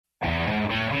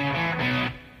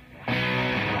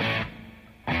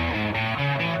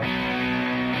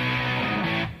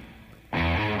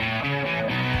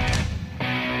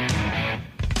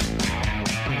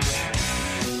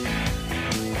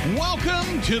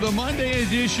to the Monday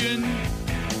edition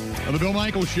of the Bill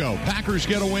Michaels Show. Packers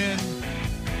get a win.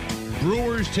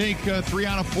 Brewers take 3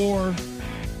 out of 4.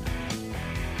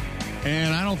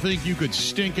 And I don't think you could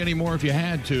stink anymore if you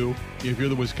had to, if you're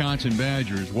the Wisconsin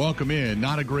Badgers. Welcome in.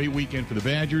 Not a great weekend for the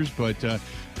Badgers, but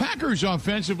Packers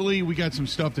offensively, we got some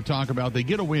stuff to talk about. They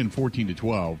get a win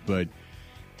 14-12, but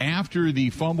after the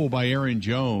fumble by Aaron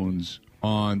Jones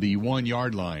on the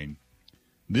 1-yard line,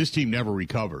 this team never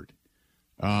recovered.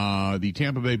 The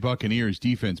Tampa Bay Buccaneers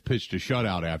defense pitched a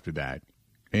shutout after that,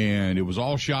 and it was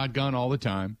all shotgun all the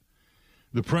time.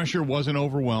 The pressure wasn't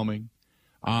overwhelming.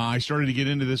 I started to get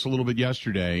into this a little bit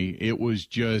yesterday. It was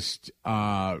just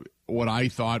what I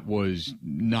thought was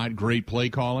not great play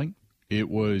calling. It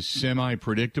was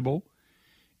semi-predictable.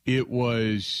 It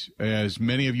was, as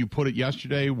many of you put it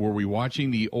yesterday, were we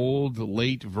watching the old,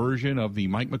 late version of the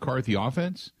Mike McCarthy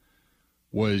offense?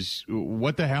 Was,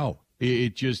 what the hell? They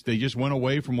just went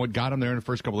away from what got them there in the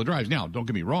first couple of drives. Now, don't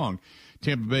get me wrong.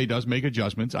 Tampa Bay does make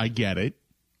adjustments. I get it.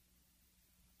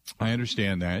 I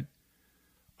understand that.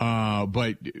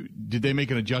 But did they make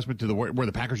an adjustment to where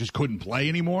the Packers just couldn't play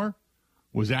anymore?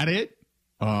 Was that it?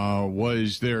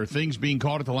 Was there things being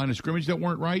called at the line of scrimmage that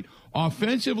weren't right?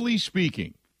 Offensively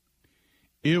speaking,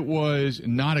 it was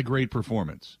not a great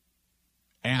performance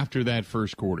after that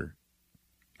first quarter.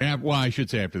 Well, I should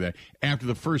say after that. After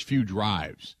the first few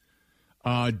drives.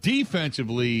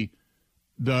 Defensively,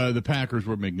 the Packers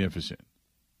were magnificent.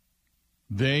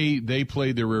 They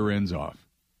played their rear ends off.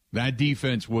 That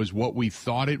defense was what we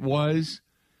thought it was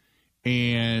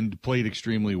and played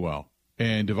extremely well.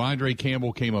 And Devondre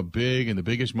Campbell came up big in the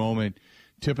biggest moment,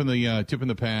 tipping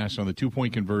the pass on the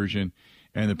 2-point conversion,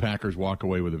 and the Packers walk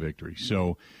away with a victory.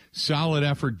 So solid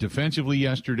effort defensively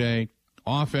yesterday.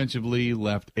 Offensively,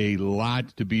 left a lot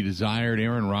to be desired.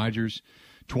 Aaron Rodgers,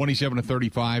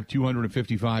 27-35,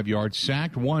 255 yards,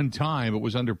 sacked one time, but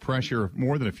was under pressure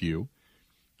more than a few.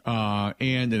 And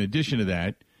in addition to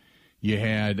that, you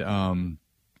had a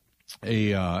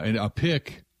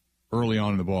pick early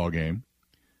on in the ball game,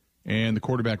 and the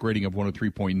quarterback rating of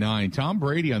 103.9. Tom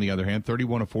Brady, on the other hand,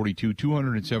 31-42,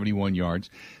 271 yards,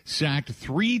 sacked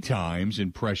 3 times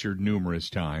and pressured numerous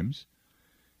times.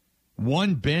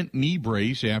 One bent knee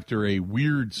brace after a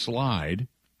weird slide,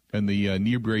 and the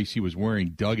knee brace he was wearing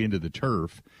dug into the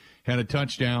turf. Had a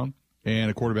touchdown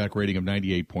and a quarterback rating of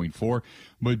 98.4.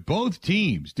 But both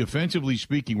teams, defensively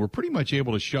speaking, were pretty much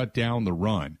able to shut down the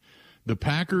run. The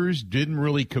Packers didn't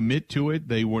really commit to it.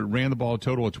 They ran the ball a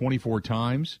total of 24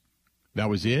 times. That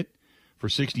was it for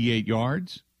 68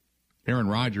 yards. Aaron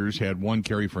Rodgers had 1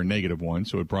 carry for a -1,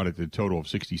 so it brought it to a total of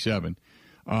 67.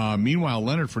 Meanwhile,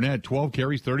 Leonard Fournette, 12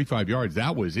 carries, 35 yards.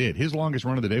 That was it. His longest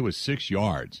run of the day was 6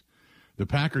 yards. The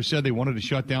Packers said they wanted to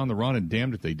shut down the run, and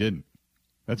damned if they didn't.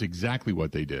 That's exactly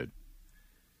what they did.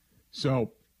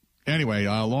 So, anyway,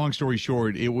 long story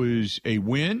short, it was a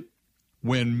win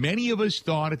when many of us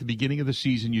thought at the beginning of the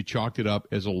season you chalked it up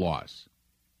as a loss.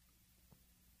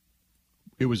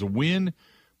 It was a win,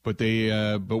 but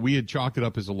we had chalked it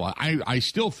up as a loss. I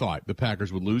still thought the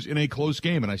Packers would lose in a close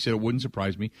game, and I said it wouldn't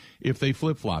surprise me if they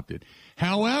flip-flopped it.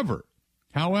 However,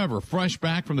 fresh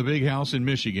back from the big house in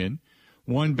Michigan,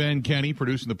 one Ben Kenny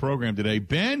producing the program today.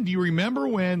 Ben, do you remember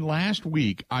when last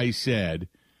week I said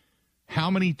how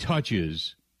many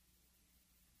touches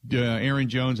Aaron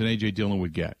Jones and A.J. Dillon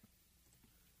would get?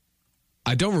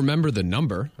 I don't remember the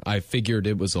number. I figured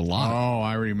it was a lot. Oh,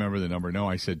 I remember the number. No,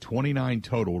 I said 29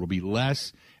 total. It'll be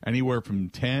less, anywhere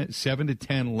from 7 to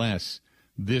 10 less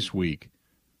this week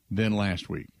than last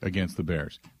week against the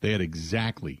Bears. They had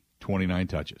exactly 29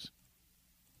 touches.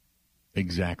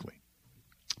 Exactly.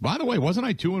 By the way, wasn't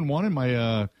I 2-1 in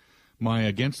my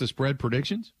against the spread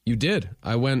predictions? You did.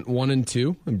 I went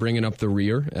 1-2 and bringing up the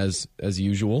rear as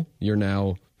usual. You're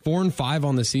now 4-5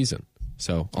 on the season,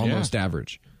 so almost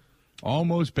average.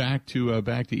 Almost back to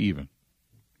even.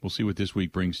 We'll see what this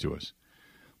week brings to us.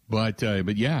 But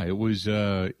yeah, it was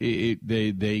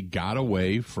they got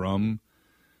away from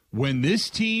when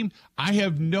this team. I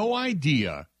have no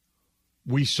idea.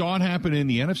 We saw it happen in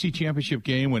the NFC Championship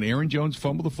game when Aaron Jones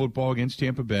fumbled the football against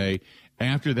Tampa Bay.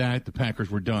 After that, the Packers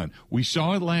were done. We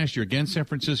saw it last year against San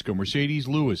Francisco. Mercedes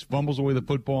Lewis fumbles away the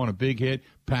football on a big hit.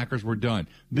 Packers were done.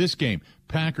 This game,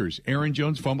 Packers, Aaron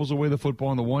Jones fumbles away the football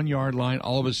on the 1-yard line.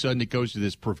 All of a sudden, it goes to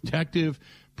this protective,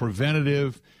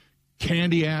 preventative,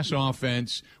 candy-ass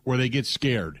offense where they get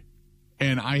scared.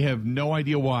 And I have no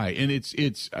idea why. And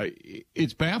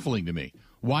it's baffling to me.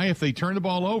 Why, if they turn the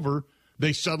ball over,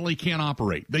 they suddenly can't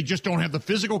operate. They just don't have the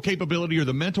physical capability or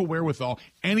the mental wherewithal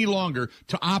any longer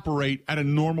to operate at a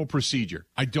normal procedure.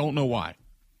 I don't know why.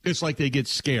 It's like they get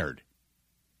scared.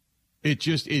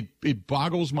 It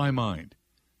boggles my mind.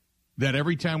 that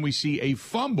every time we see a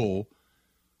fumble,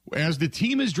 as the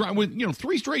team is driving with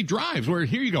 3 straight drives where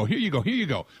here you go,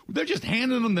 they're just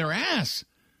handing them their ass,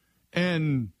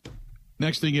 and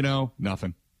next thing you know,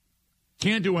 nothing.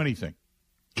 Can't do anything.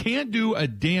 Can't do a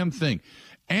damn thing.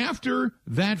 After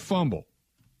that fumble,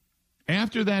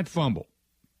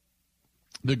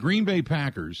 the Green Bay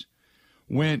Packers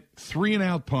went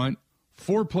 3-and-out punt,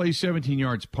 4 plays, 17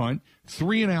 yards punt,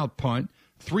 3-and-out punt,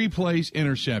 3 plays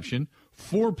interception,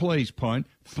 4 plays punt,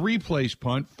 3 plays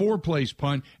punt, 4 plays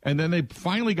punt, and then they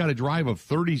finally got a drive of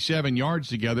 37 yards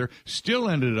together, still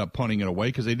ended up punting it away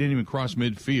because they didn't even cross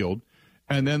midfield,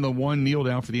 and then the one kneel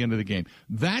down for the end of the game.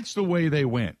 That's the way they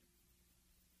went.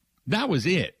 That was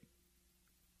it.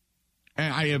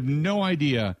 And I have no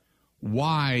idea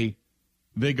why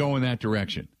they go in that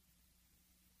direction.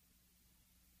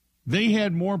 They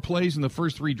had more plays in the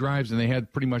first 3 drives than they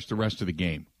had pretty much the rest of the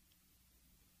game.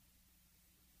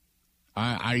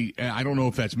 I don't know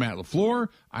if that's Matt LaFleur.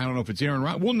 I don't know if it's Aaron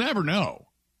Rodgers. We'll never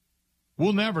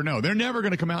know. They're never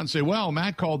going to come out and say, well,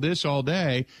 Matt called this all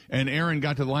day, and Aaron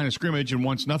got to the line of scrimmage and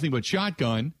wants nothing but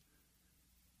shotgun,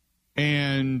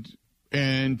 and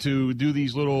to do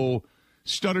these little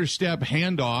stutter step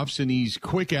handoffs and these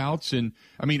quick outs. And,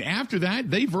 I mean, after that,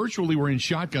 they virtually were in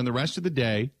shotgun the rest of the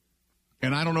day.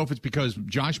 And I don't know if it's because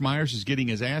Josh Myers is getting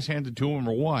his ass handed to him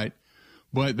or what,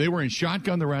 but they were in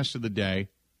shotgun the rest of the day.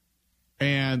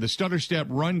 And the stutter step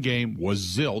run game was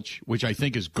zilch, which I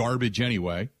think is garbage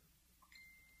anyway.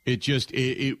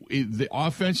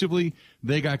 Offensively,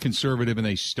 they got conservative and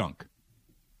they stunk.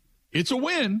 It's a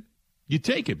win. You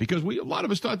take it because a lot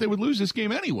of us thought they would lose this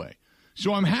game anyway.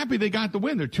 So I'm happy they got the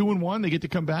win. They're 2-1. They get to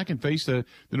come back and face the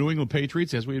New England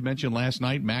Patriots. As we had mentioned last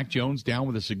night, Mac Jones down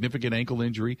with a significant ankle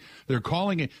injury. They're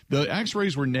calling it, the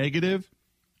x-rays were negative,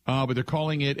 but they're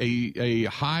calling it a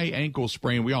high ankle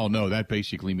sprain. We all know that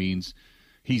basically means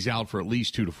he's out for at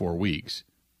least 2 to 4 weeks.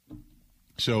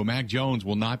 So Mac Jones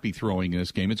will not be throwing in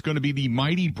this game. It's going to be the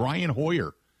mighty Brian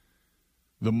Hoyer.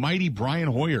 The mighty Brian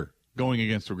Hoyer going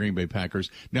against the Green Bay Packers.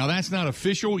 Now, that's not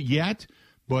official yet,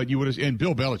 but you would have, and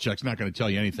Bill Belichick's not going to tell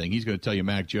you anything. He's going to tell you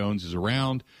Mac Jones is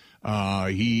around.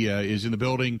 He is in the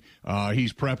building.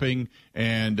 He's prepping.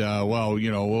 And, I'll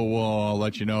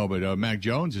let you know. But Mac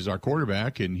Jones is our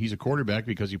quarterback, and he's a quarterback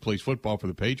because he plays football for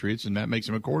the Patriots, and that makes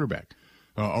him a quarterback.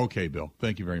 Okay, Bill.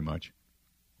 Thank you very much.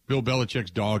 Bill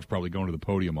Belichick's dog's probably going to the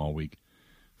podium all week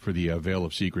for the veil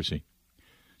of secrecy.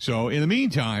 So, in the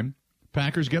meantime,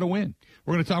 Packers get a win.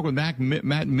 We're going to talk with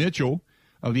Matt Mitchell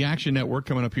of the Action Network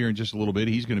coming up here in just a little bit.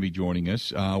 He's going to be joining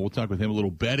us. We'll talk with him a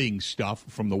little betting stuff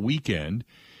from the weekend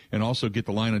and also get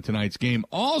the line on tonight's game.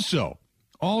 Also,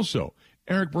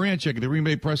 Eric Baranczyk of the Green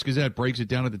Bay Press-Gazette breaks it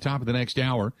down at the top of the next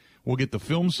hour. We'll get the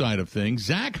film side of things.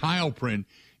 Zach Heilprin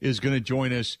is going to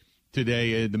join us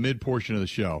today at the mid-portion of the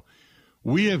show.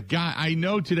 I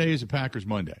know today is a Packers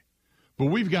Monday, but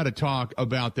we've got to talk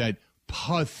about that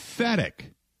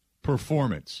pathetic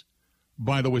performance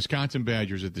by the Wisconsin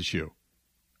Badgers at the Shoe.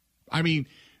 I mean,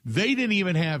 they didn't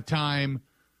even have time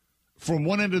from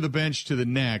one end of the bench to the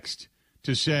next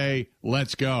to say,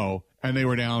 let's go, and they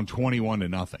were down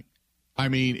 21-0. I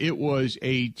mean, it was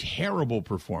a terrible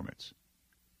performance.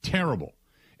 Terrible.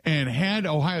 And had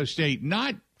Ohio State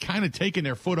not kind of taken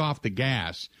their foot off the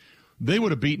gas, they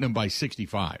would have beaten them by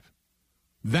 65.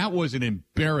 That was an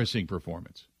embarrassing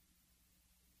performance.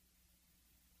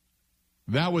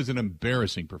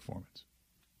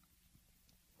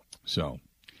 So,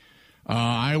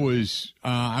 I was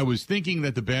thinking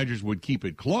that the Badgers would keep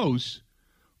it close,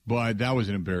 but that was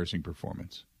an embarrassing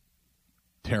performance.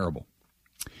 Terrible.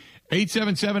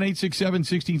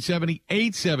 877-867-1670,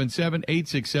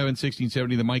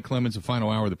 877-867-1670, the Mike Clemens, the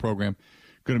final hour of the program.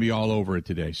 Going to be all over it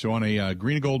today. So on a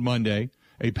Green and Gold Monday,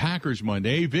 a Packers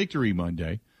Monday, a Victory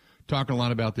Monday, talking a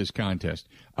lot about this contest.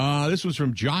 This was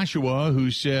from Joshua, who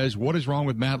says, what is wrong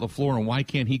with Matt LaFleur and why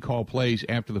can't he call plays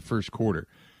after the first quarter?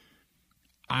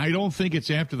 I don't think it's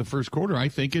after the first quarter. I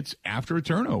think it's after a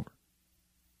turnover.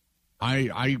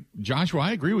 Joshua,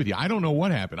 I agree with you. I don't know what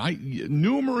happened.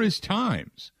 Numerous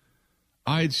times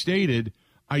I had stated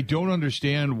I don't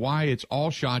understand why it's all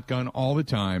shotgun all the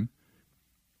time.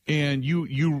 And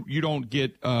you don't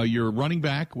get your running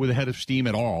back with a head of steam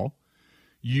at all.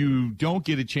 You don't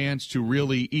get a chance to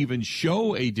really even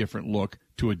show a different look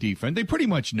to a defense. They pretty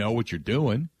much know what you're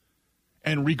doing.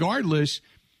 And regardless,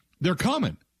 they're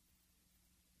coming.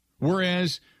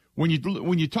 Whereas when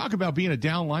you talk about being a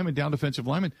down lineman, down defensive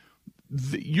lineman,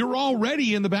 you're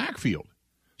already in the backfield.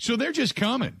 So they're just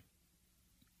coming.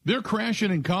 They're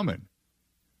crashing and coming.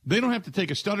 They don't have to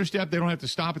take a stutter step. They don't have to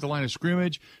stop at the line of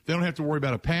scrimmage. They don't have to worry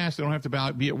about a pass. They don't have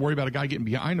to worry about a guy getting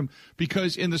behind them,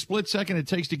 because in the split second it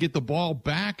takes to get the ball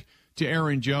back to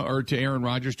Aaron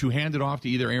Rodgers to hand it off to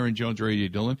either Aaron Jones or A.J.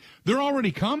 Dillon, they're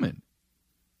already coming,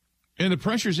 and the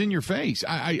pressure's in your face.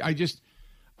 I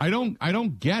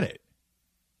don't get it.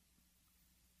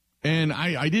 And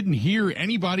I didn't hear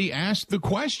anybody ask the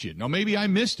question. Now, maybe I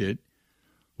missed it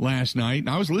last night, and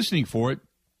I was listening for it,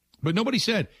 but nobody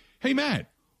said, hey, Matt,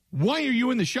 why are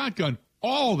you in the shotgun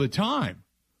all the time?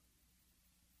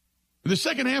 The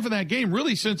second half of that game,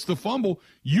 really since the fumble,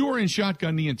 you were in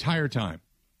shotgun the entire time.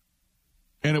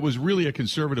 And it was really a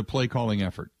conservative play-calling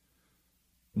effort.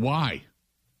 Why?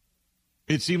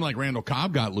 It seemed like Randall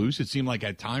Cobb got loose. It seemed like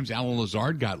at times Alan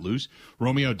Lazard got loose.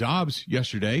 Romeo Doubs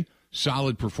yesterday,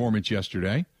 solid performance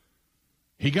yesterday.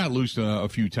 He got loose a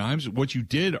few times. What you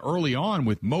did early on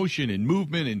with motion and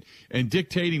movement and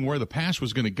dictating where the pass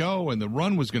was going to go and the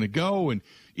run was going to go, and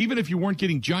even if you weren't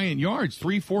getting giant yards,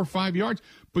 3, 4, 5 yards,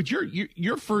 but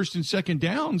your first and second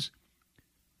downs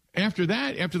after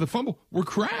that, after the fumble, were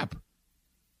crap.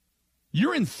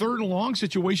 You're in third and long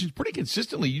situations pretty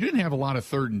consistently. You didn't have a lot of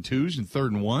 3rd and 2s and 3rd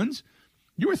and 1s.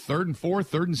 You were 3rd and 4,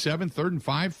 3rd and 7, 3rd and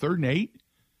 5, 3rd and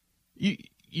 8.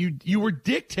 You were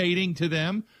dictating to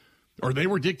them, or they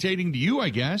were dictating to you, I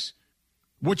guess,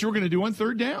 what you were going to do on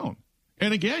third down.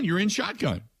 And again, you're in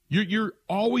shotgun. You're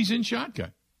always in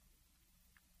shotgun.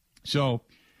 So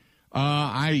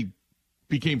I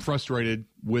became frustrated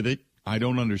with it. I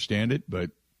don't understand it,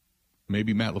 but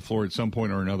maybe Matt LaFleur at some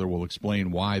point or another will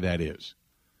explain why that is,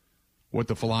 what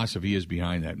the philosophy is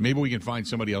behind that. Maybe we can find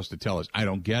somebody else to tell us. I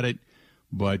don't get it,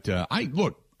 but I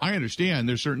understand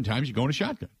there's certain times you go in a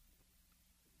shotgun.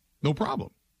 No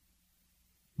problem.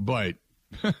 But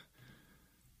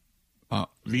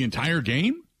the entire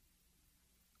game?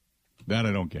 That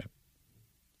I don't get.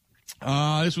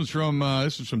 This was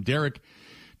from Derek.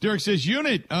 Derek says,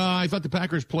 Unit, I thought the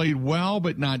Packers played well,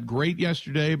 but not great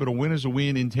yesterday, but a win is a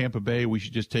win in Tampa Bay. We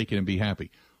should just take it and be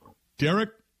happy. Derek,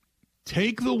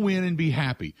 take the win and be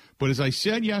happy. But as I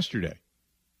said yesterday,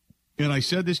 and I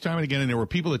said this time and again, and there were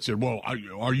people that said, well,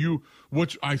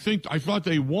 I thought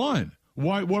they won.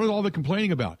 Why? What are all the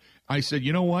complaining about? I said,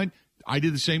 you know what? I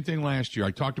did the same thing last year.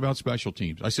 I talked about special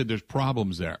teams. I said there's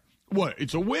problems there. What?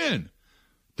 It's a win.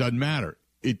 Doesn't matter.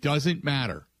 It doesn't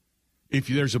matter. If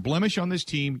there's a blemish on this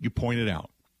team, you point it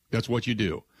out. That's what you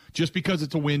do. Just because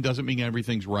it's a win doesn't mean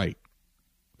everything's right.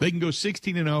 They can go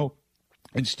 16-0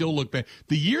 and still look bad.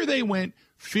 The year they went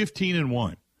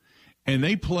 15-1, and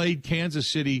they played Kansas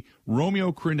City,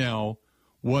 Romeo Crennel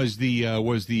was the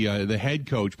head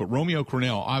coach, but Romeo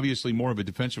Crennel, obviously more of a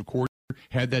defensive coordinator,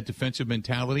 had that defensive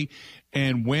mentality.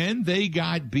 And when they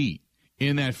got beat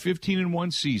in that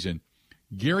 15-1 season,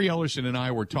 Gary Ellerson and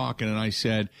I were talking, and I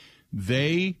said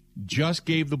they just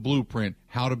gave the blueprint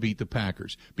how to beat the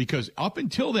Packers. Because up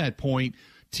until that point,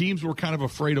 teams were kind of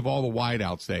afraid of all the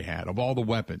wideouts they had, of all the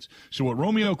weapons. So what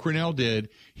Romeo Crennel did,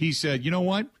 he said, you know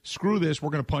what? Screw this. We're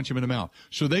going to punch him in the mouth.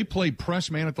 So they played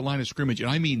press man at the line of scrimmage, and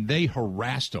I mean they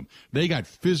harassed him. They got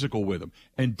physical with him.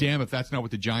 And damn if that's not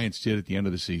what the Giants did at the end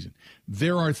of the season.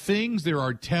 There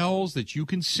are tells that you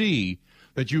can see,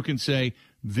 that you can say,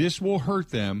 this will hurt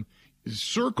them.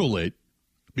 Circle it,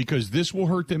 because this will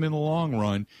hurt them in the long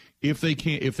run if they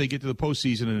get to the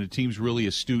postseason and the team's really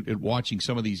astute at watching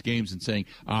some of these games and saying,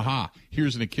 aha,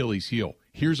 here's an Achilles heel.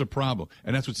 Here's a problem.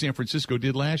 And that's what San Francisco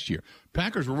did last year.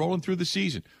 Packers were rolling through the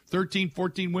season. 13,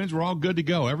 14 wins. We're all good to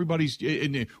go. We're going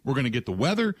to get the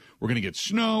weather. We're going to get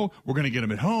snow. We're going to get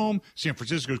them at home. San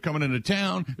Francisco's coming into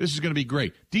town. This is going to be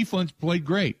great. Defense played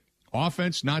great.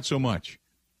 Offense, not so much.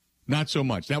 Not so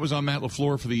much. That was on Matt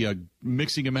LaFleur for the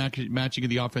mixing and matching of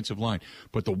the offensive line.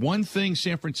 But the one thing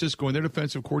San Francisco and their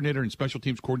defensive coordinator and special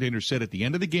teams coordinator said at the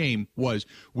end of the game was,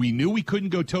 we knew we couldn't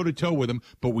go toe-to-toe with them,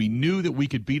 but we knew that we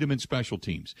could beat them in special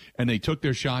teams. And they took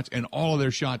their shots, and all of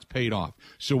their shots paid off.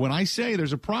 So when I say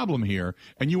there's a problem here,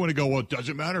 and you want to go, well, it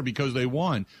doesn't matter because they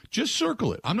won, just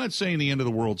circle it. I'm not saying the end of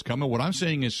the world's coming. What I'm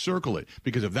saying is circle it.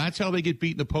 Because if that's how they get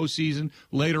beat in the postseason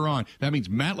later on, that means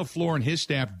Matt LaFleur and his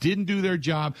staff didn't do their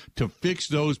job to fix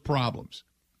those problems.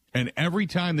 And every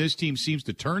time this team seems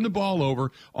to turn the ball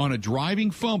over on a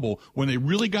driving fumble, when they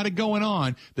really got it going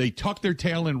on, they tuck their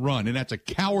tail and run. And that's a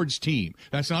coward's team.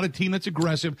 That's not a team that's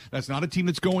aggressive. That's not a team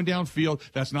that's going downfield.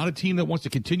 That's not a team that wants to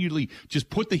continually just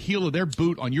put the heel of their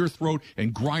boot on your throat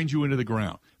and grind you into the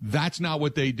ground. That's not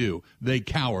what they do. They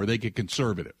cower. They get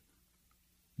conservative.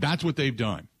 That's what they've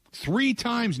done. 3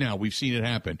 times now we've seen it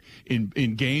happen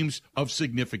in games of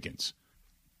significance.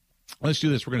 Let's do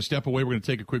this. We're going to step away. We're going to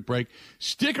take a quick break.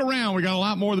 Stick around. We got a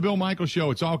lot more of the Bill Michaels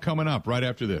Show. It's all coming up right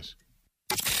after this.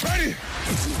 Ready?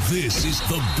 This is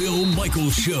the Bill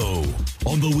Michaels Show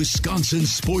on the Wisconsin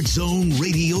Sports Zone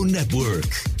Radio Network.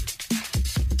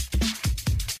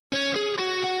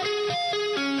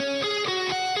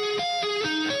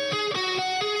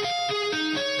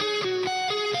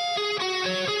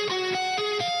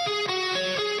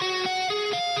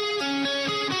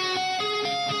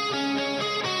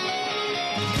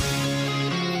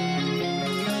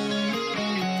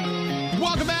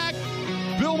 Welcome back.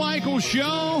 Bill Michaels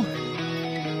Show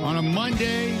on a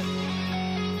Monday.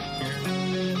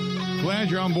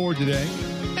 Glad you're on board today.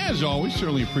 As always,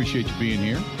 certainly appreciate you being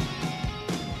here.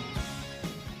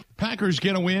 Packers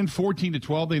get a win,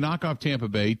 14-12. They knock off Tampa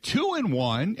Bay,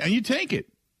 2-1, and you take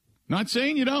it. Not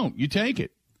saying you don't. You take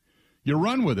it. You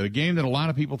run with it. A game that a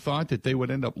lot of people thought that they would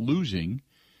end up losing.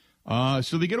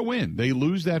 So they get a win. They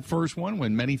lose that first one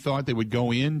when many thought they would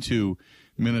go into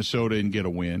Minnesota and get a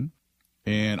win.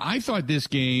 And I thought this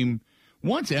game,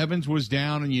 once Evans was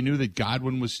down and you knew that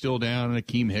Godwin was still down and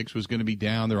Akeem Hicks was going to be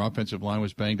down, their offensive line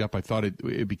was banged up, I thought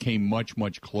it became much,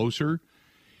 much closer.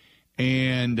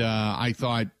 And I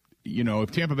thought,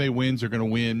 if Tampa Bay wins, they're going to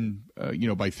win,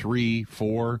 by 3,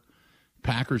 4.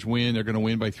 Packers win, they're going to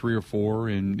win by 3 or 4.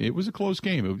 And it was a close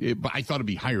game. I thought it'd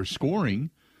be higher scoring,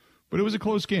 but it was a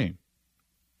close game.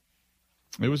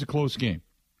 It was a close game.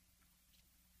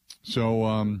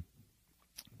 So,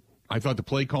 I thought the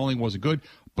play calling wasn't good,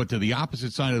 but to the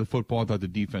opposite side of the football, I thought the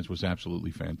defense was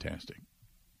absolutely fantastic.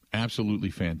 Absolutely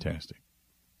fantastic.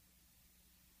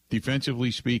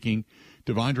 Defensively speaking,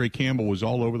 Devondre Campbell was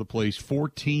all over the place.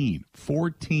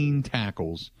 14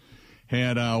 tackles.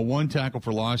 Had one tackle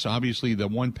for loss. Obviously, the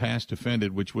one pass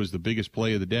defended, which was the biggest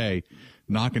play of the day,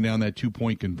 knocking down that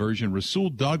 2-point conversion. Rasul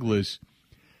Douglas,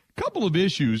 couple of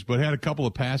issues, but had a couple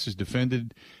of passes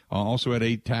defended. Also had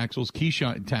 8 tackles.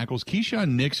 Keyshawn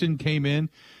Nixon came in,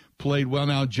 played well.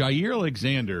 Now, Jair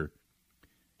Alexander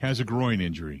has a groin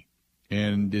injury,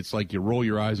 and it's like you roll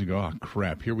your eyes and go, oh,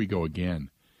 crap, here we go again.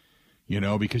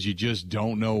 Because you just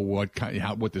don't know what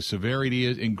the severity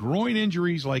is. And groin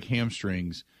injuries like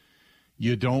hamstrings,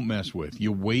 you don't mess with.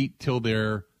 You wait till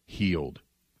they're healed.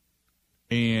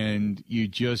 And you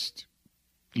just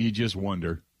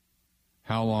wonder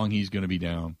how long he's going to be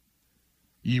down.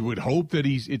 You would hope that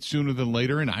it's sooner than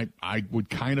later, and I would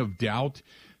kind of doubt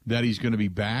that he's going to be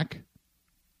back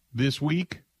this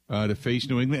week to face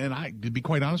New England. And to be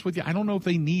quite honest with you, I don't know if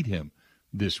they need him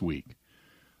this week.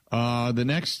 The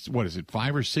next,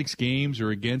 5 or 6 games are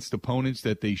against opponents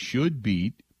that they should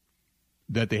beat,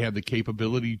 that they have the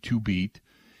capability to beat,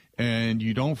 and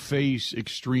you don't face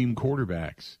extreme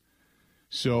quarterbacks.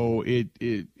 So if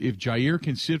Jair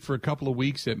can sit for a couple of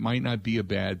weeks, that might not be a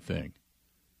bad thing.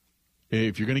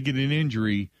 If you're going to get an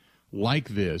injury like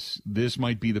this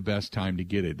might be the best time to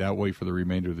get it. That way for the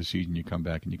remainder of the season you come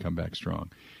back and you come back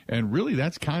strong. And really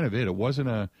that's kind of it. It wasn't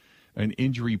an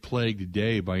injury-plagued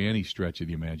day by any stretch of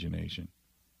the imagination.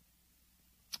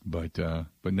 But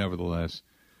nevertheless,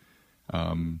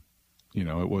 it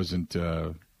wasn't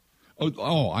I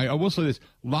will say this.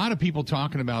 A lot of people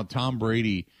talking about Tom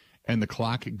Brady and the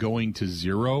clock going to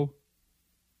 0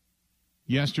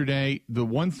 yesterday. The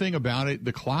one thing about it,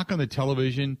 the clock on the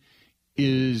television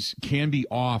can be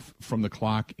off from the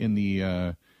clock in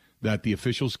the that the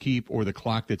officials keep, or the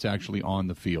clock that's actually on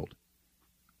the field.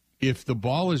 If the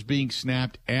ball is being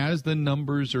snapped as the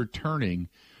numbers are turning,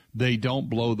 they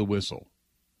don't blow the whistle.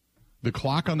 The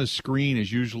clock on the screen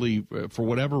is usually, for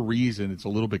whatever reason, it's a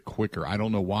little bit quicker. I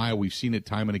don't know why. We've seen it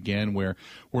time and again where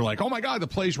we're like, oh, my God, the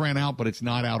plays ran out, but it's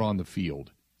not out on the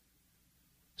field.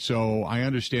 So I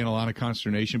understand a lot of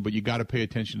consternation, but you got to pay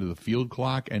attention to the field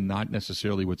clock and not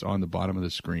necessarily what's on the bottom of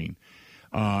the screen.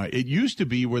 It used to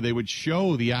be where they would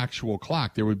show the actual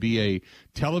clock. There would be a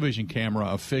television camera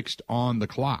affixed on the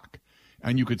clock,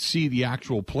 and you could see the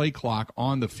actual play clock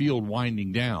on the field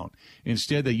winding down.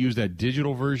 Instead, they use that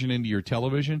digital version into your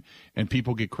television, and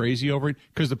people get crazy over it,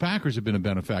 because the Packers have been a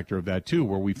benefactor of that too,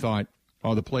 where we thought,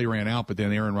 oh, the play ran out, but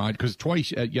then Aaron Rodgers, because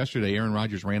twice yesterday Aaron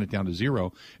Rodgers ran it down to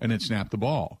 0 and then snapped the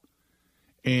ball.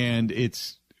 And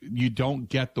you don't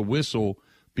get the whistle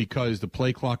because the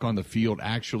play clock on the field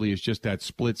actually is just that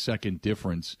split-second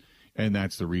difference, and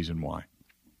that's the reason why.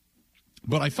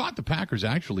 But I thought the Packers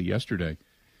actually yesterday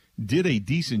did a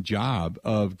decent job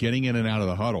of getting in and out of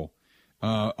the huddle.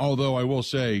 Although I will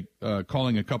say,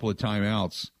 calling a couple of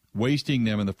timeouts, wasting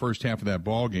them in the first half of that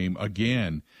ball game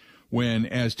again, when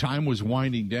as time was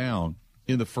winding down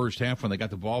in the first half when they got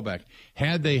the ball back,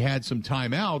 had they had some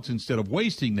timeouts instead of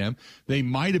wasting them, they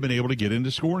might have been able to get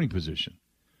into scoring position.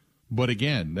 But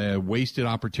again, they wasted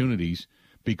opportunities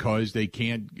because they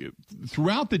can't.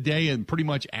 Throughout the day and pretty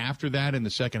much after that in the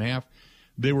second half,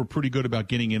 they were pretty good about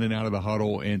getting in and out of the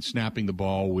huddle and snapping the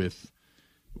ball with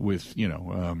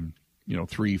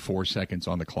 3-4 seconds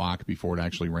on the clock before it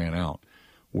actually ran out.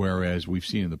 Whereas we've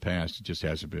seen in the past, it just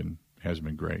hasn't been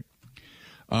great.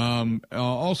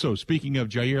 Also, speaking of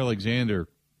Jair Alexander,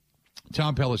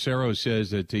 Tom Pelissero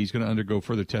says that he's going to undergo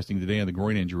further testing today on the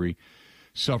groin injury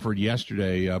suffered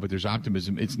yesterday, but there's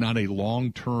optimism. It's not a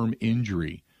long-term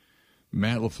injury.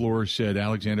 Matt LaFleur said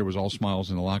Alexander was all smiles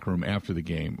in the locker room after the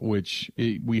game,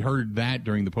 we heard that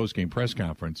during the post-game press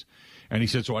conference. And he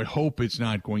said, so I hope it's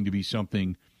not going to be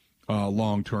something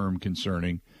long-term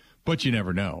concerning, but you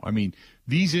never know. I mean,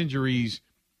 these injuries,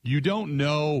 you don't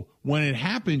know. When it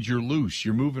happens, you're loose.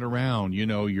 You're moving around.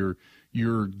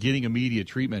 You're getting immediate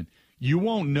treatment. You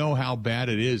won't know how bad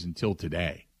it is until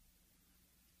today.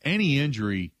 Any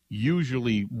injury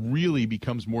usually really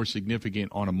becomes more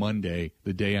significant on a Monday,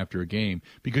 the day after a game,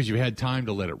 because you've had time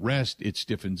to let it rest, it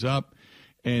stiffens up,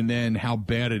 and then how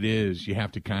bad it is, you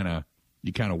have to kind of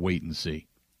wait and see.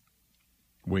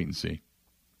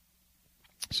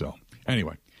 So,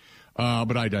 anyway,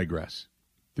 but I digress.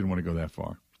 Didn't want to go that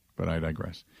far, but I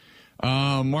digress.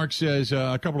 Mark says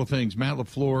a couple of things. Matt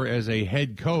LaFleur, as a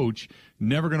head coach,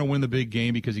 never going to win the big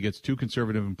game because he gets too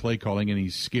conservative in play calling and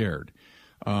he's scared.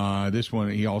 This one,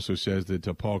 he also says that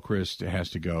Paul Chryst has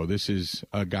to go. This is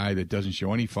a guy that doesn't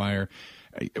show any fire.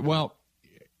 Well,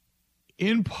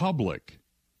 in public,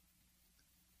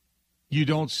 you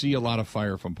don't see a lot of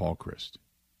fire from Paul Chryst.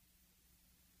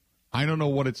 I don't know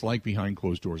what it's like behind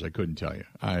closed doors. I couldn't tell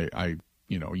you.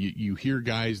 You hear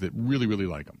guys that really, really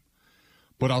like him.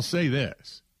 But I'll say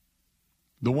this.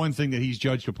 The one thing that he's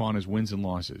judged upon is wins and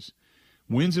losses.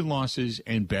 Wins and losses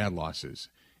and bad losses.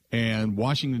 And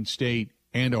Washington State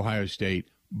and Ohio State,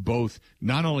 both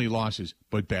not only losses,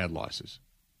 but bad losses.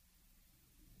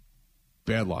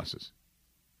 Bad losses.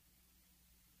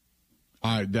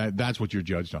 That's what you're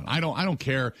judged on. I don't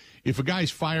care if a guy's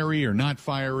fiery or not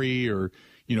fiery or,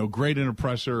 great in a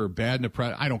presser or bad in a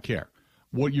presser. I don't care.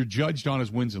 What you're judged on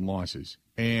is wins and losses.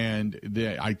 And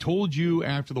I told you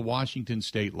after the Washington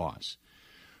State loss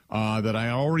that I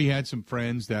already had some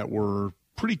friends that were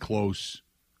pretty close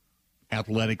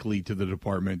athletically to the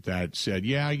department that said,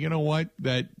 yeah, you know what,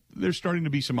 that there's starting to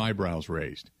be some eyebrows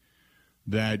raised.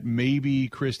 That maybe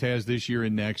Chryst has this year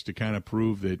and next to kind of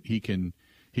prove that he can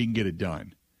get it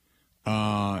done.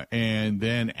 And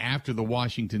then after the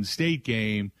Washington State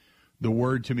game, the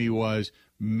word to me was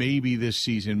maybe this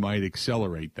season might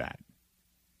accelerate that.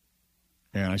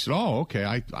 And I said, oh, okay.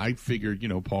 I figured,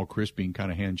 Paul Chryst being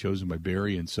kind of hand-chosen by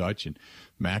Barry and such, and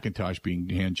McIntosh being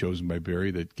hand-chosen by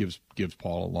Barry, that gives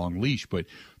Paul a long leash. But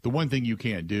the one thing you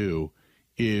can't do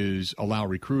is allow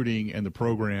recruiting and the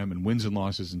program and wins and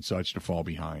losses and such to fall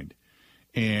behind.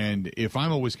 And if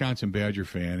I'm a Wisconsin Badger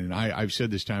fan, and I've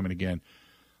said this time and again,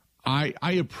 I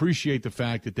appreciate the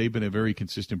fact that they've been a very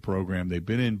consistent program. They've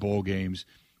been in bowl games,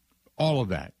 all of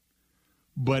that.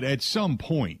 But at some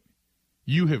point,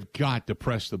 you have got to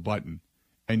press the button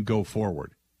and go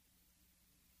forward.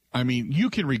 I mean,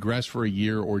 you can regress for a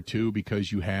year or two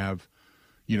because you have,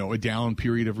 a down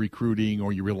period of recruiting,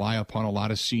 or you rely upon a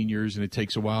lot of seniors, and it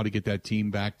takes a while to get that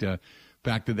team back to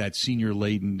that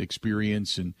senior-laden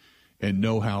experience and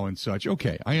know-how and such.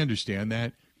 Okay, I understand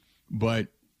that, but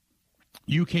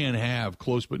you can't have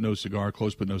close but no cigar,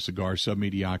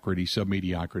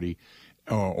 sub-mediocrity,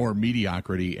 or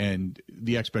mediocrity, and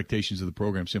the expectations of the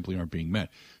program simply aren't being met.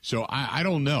 So I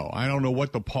don't know. I don't know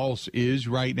what the pulse is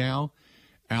right now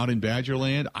out in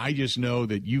Badgerland. I just know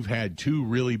that you've had two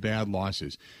really bad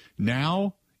losses.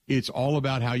 Now it's all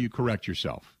about how you correct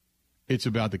yourself. It's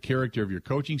about the character of your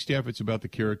coaching staff. It's about the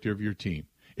character of your team.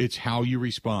 It's how you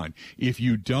respond. If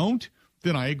you don't,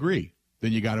 then I agree.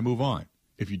 Then you got to move on.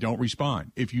 If you don't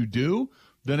respond. If you do,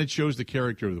 then it shows the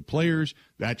character of the players.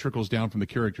 That trickles down from the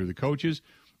character of the coaches.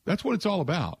 That's what it's all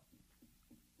about.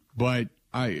 But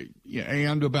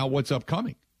and about what's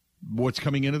upcoming, what's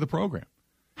coming into the program.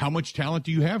 How much talent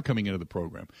do you have coming into the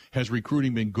program? Has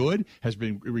recruiting been good? Has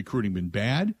recruiting been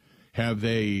bad? Have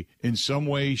they, in some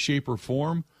way, shape, or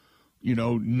form,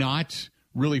 not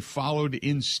really followed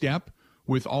in step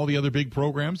with all the other big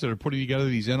programs that are putting together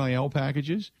these NIL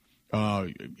packages?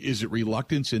 Is it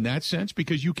reluctance in that sense?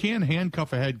 Because you can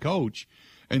handcuff a head coach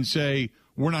and say,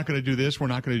 we're not going to do this, we're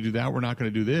not going to do that, we're not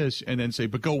going to do this, and then say,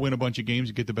 but go win a bunch of games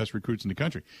and get the best recruits in the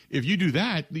country. If you do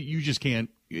that, you just can't,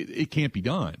 it can't be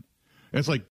done. It's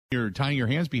like you're tying your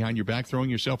hands behind your back, throwing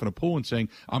yourself in a pool and saying,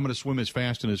 I'm going to swim as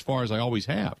fast and as far as I always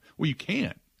have. Well, you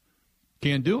can't.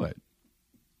 Can't do it.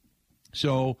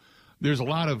 So there's a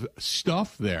lot of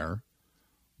stuff there,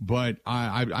 But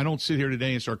I don't sit here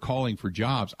today and start calling for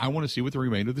jobs. I want to see what the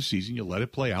remainder of the season, you let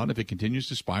it play out. And if it continues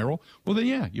to spiral, well, then,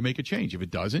 yeah, you make a change. If it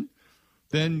doesn't,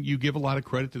 then you give a lot of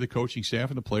credit to the coaching staff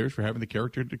and the players for having the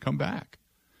character to come back.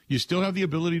 You still have the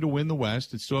ability to win the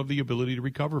West and still have the ability to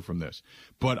recover from this.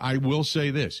 But I will say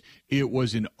this. It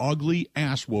was an ugly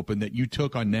ass whooping that you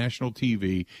took on national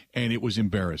TV, and it was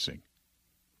embarrassing.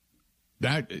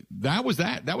 That was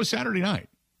Saturday night,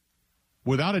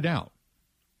 without a doubt.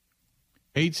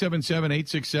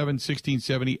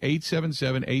 877-867-1670,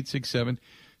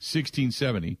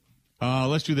 877-867-1670.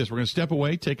 Let's do this. We're going to step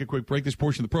away, take a quick break. This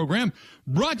portion of the program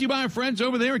brought to you by our friends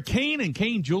over there at Kane and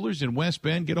Kane Jewelers in West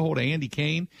Bend. Get a hold of Andy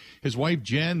Kane, his wife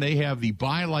Jen. They have the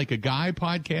Buy Like a Guy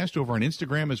podcast over on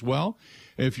Instagram as well.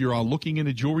 If you're looking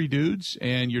into jewelry dudes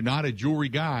and you're not a jewelry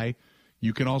guy,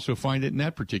 you can also find it in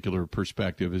that particular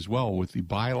perspective as well with the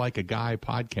Buy Like a Guy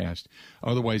podcast.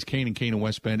 Otherwise, Kane and Kane in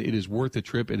West Bend, it is worth the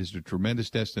trip. It is a tremendous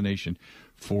destination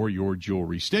for your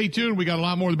jewelry. Stay tuned. We got a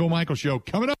lot more of the Bill Michaels Show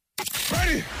coming up.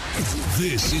 Ready?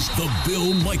 This is the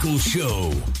Bill Michaels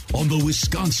Show on the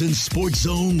Wisconsin Sports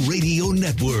Zone Radio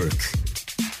Network.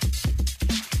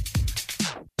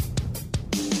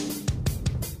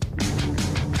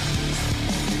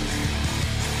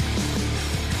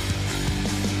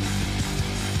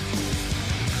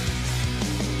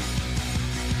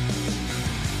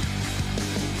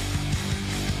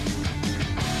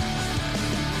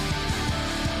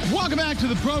 Welcome back to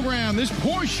the program. This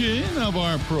portion of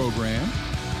our program,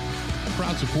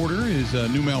 proud supporter is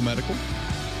Numel Medical.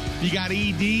 You got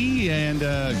ED, and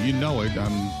you know it.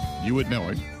 You would know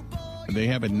it. They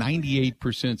have a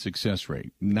 98% success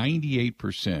rate.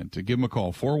 98%. To give them a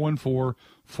call,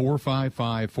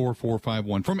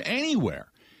 414-455-4451 from anywhere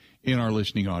in our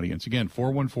listening audience. Again,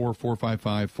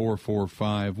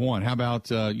 414-455-4451. How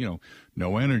about, no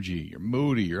energy, you're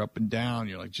moody, you're up and down,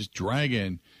 you're like just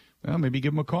dragging. Well, maybe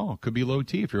give them a call. Could be low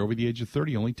T. If you're over the age of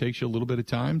 30, it only takes you a little bit of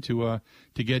time to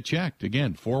get checked.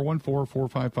 Again,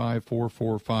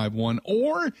 414-455-4451.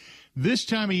 Or this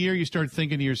time of year, you start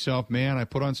thinking to yourself, man, I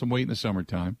put on some weight in the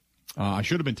summertime. I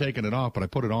should have been taking it off, but I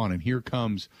put it on, and here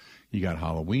comes, you got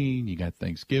Halloween, you got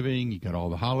Thanksgiving, you got all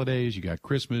the holidays, you got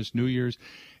Christmas, New Year's,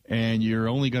 and you're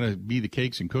only going to be the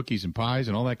cakes and cookies and pies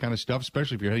and all that kind of stuff,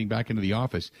 especially if you're heading back into the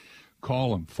office.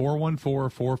 Call them,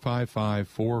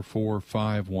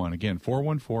 414-455-4451. Again,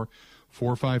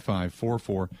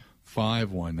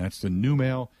 414-455-4451. That's the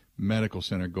Numel Medical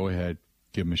Center. Go ahead,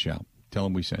 give them a shout. Tell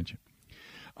them we sent you.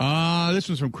 This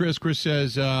one's from Chris. Chris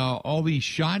says, all these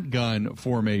shotgun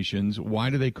formations, why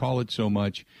do they call it so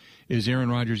much? Is Aaron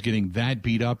Rodgers getting that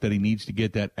beat up that he needs to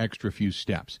get that extra few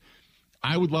steps?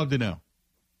 I would love to know.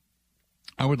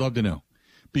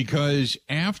 Because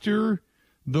after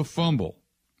the fumble,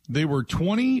 they were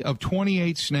 20 of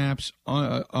 28 snaps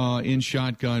in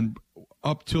shotgun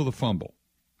up till the fumble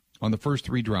on the first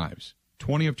three drives.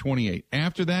 20 of 28.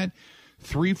 After that,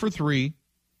 3 for 3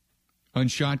 on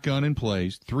shotgun and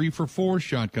plays, 3 for 4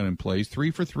 shotgun and plays, 3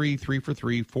 for 3, 3 for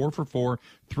 3, 4 for 4,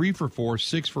 3 for 4,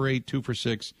 6 for 8, 2 for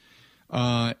 6.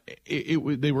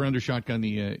 They were under shotgun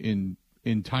the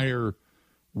entire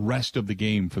rest of the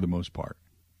game for the most part.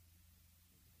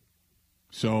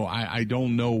 So I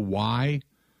don't know why.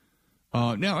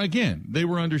 Now, again, they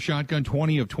were under shotgun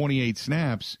 20 of 28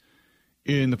 snaps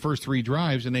in the first three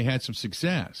drives, and they had some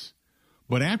success.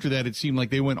 But after that, it seemed like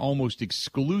they went almost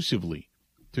exclusively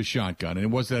to shotgun.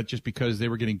 And was that just because they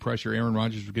were getting pressure? Aaron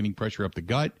Rodgers was getting pressure up the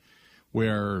gut,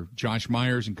 where Josh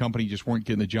Myers and company just weren't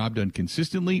getting the job done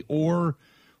consistently? Or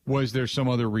was there some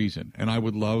other reason? And I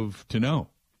would love to know.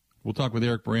 We'll talk with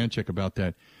Eric Baranczyk about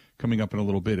that coming up in a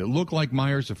little bit. It looked like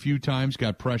Myers a few times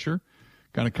got pressure,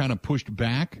 kind of pushed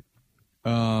back.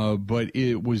 But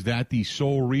was that the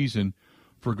sole reason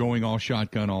for going all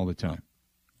shotgun all the time?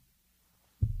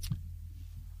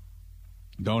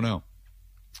 Don't know.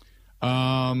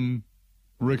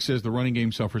 Rick says the running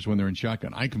game suffers when they're in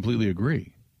shotgun. I completely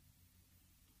agree.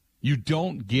 You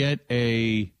don't get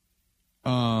a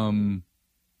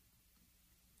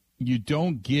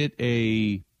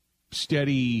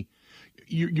steady.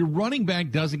 Your running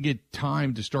back doesn't get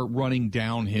time to start running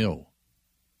downhill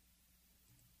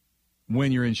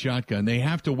when you're in shotgun. They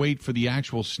have to wait for the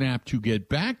actual snap to get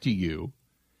back to you,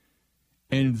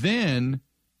 and then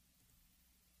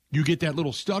you get that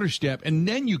little stutter step, and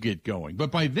then you get going. But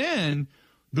by then,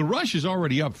 the rush is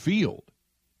already upfield.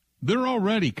 They're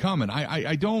already coming.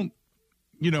 I don't,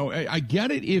 I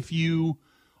get it if you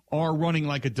are running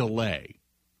like a delay.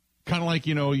 Kind of like,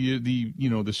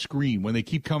 the screen. When they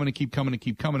keep coming and keep coming and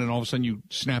keep coming, and all of a sudden you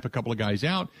snap a couple of guys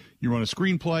out, you run a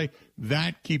screen play,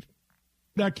 that keeps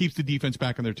the defense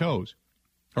back on their toes.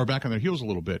 or back on their heels a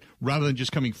little bit, rather than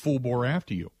just coming full bore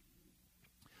after you.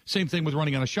 Same thing with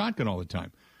running on a shotgun all the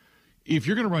time. If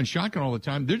you're going to run shotgun all the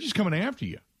time, they're just coming after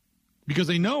you because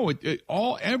they know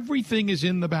everything is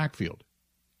in the backfield.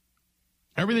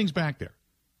 Everything's back there.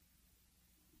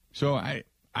 So I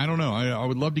don't know. I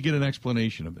would love to get an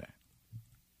explanation of that.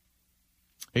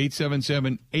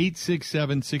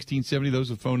 877-867-1670.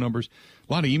 Those are the phone numbers.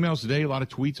 A lot of emails today, a lot of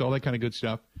tweets, all that kind of good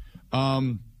stuff.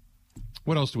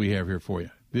 What else do we have here for you?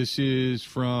 This is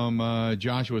from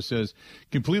Joshua says,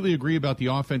 completely agree about the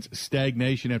offense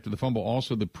stagnation after the fumble.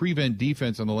 Also, the prevent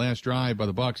defense on the last drive by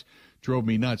the Bucs drove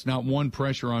me nuts. Not one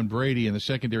pressure on Brady, and the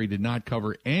secondary did not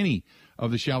cover any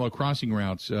of the shallow crossing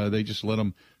routes. They just let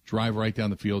him drive right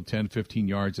down the field 10, 15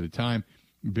 yards at a time.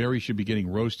 Barry should be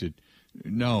getting roasted.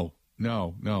 No,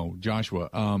 Joshua.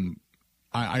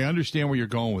 I understand where you're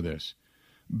going with this.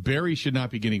 Barry should not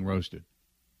be getting roasted.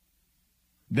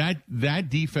 That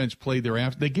defense played their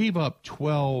ass. They gave up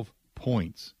 12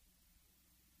 points.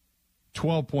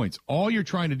 12 points. All you're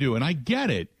trying to do, and I get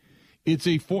it, they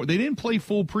didn't play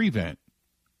full prevent.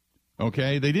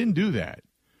 Okay? They didn't do that.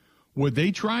 What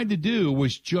they tried to do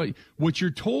was what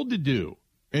you're told to do,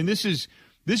 and this is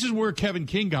where Kevin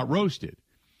King got roasted,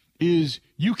 is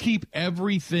you keep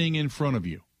everything in front of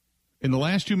you. In the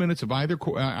last 2 minutes of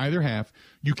either half,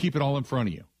 you keep it all in front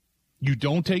of you. You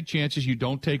don't take chances. You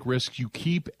don't take risks. You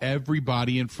keep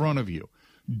everybody in front of you.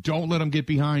 Don't let them get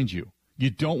behind you.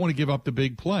 You don't want to give up the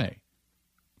big play.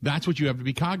 That's what you have to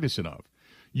be cognizant of.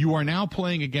 You are now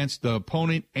playing against the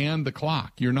opponent and the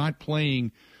clock. You're not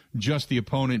playing just the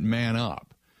opponent man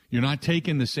up. You're not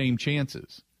taking the same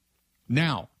chances.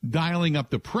 Now, dialing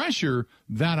up the pressure,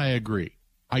 that I agree.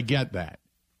 I get that.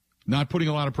 Not putting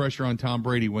a lot of pressure on Tom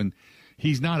Brady when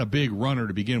he's not a big runner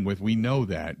to begin with. We know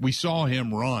that. We saw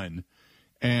him run,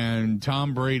 and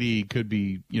Tom Brady could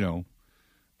be,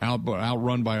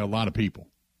 outrun by a lot of people,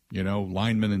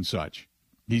 linemen and such.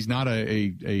 He's not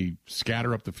a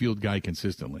scatter up the field guy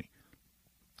consistently.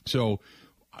 So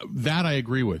that I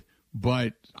agree with.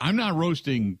 But I'm not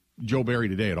roasting Joe Barry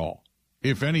today at all.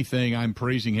 If anything, I'm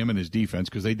praising him and his defense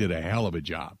because they did a hell of a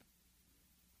job.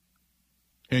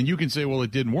 And you can say, well,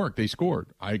 it didn't work. They scored.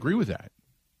 I agree with that.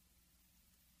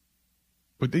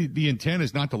 But the intent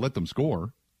is not to let them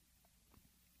score.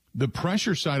 The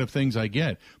pressure side of things I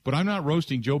get. But I'm not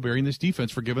roasting Joe Barry and this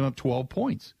defense for giving up 12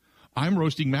 points. I'm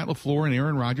roasting Matt LaFleur and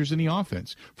Aaron Rodgers in the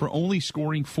offense for only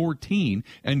scoring 14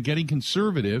 and getting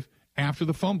conservative after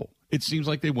the fumble. It seems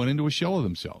like they went into a shell of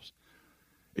themselves.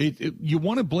 You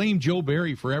want to blame Joe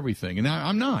Barry for everything, and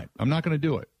I'm not. I'm not going to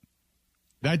do it.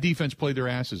 That defense played their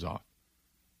asses off.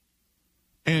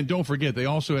 And don't forget, they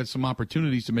also had some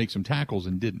opportunities to make some tackles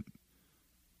and didn't.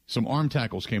 Some arm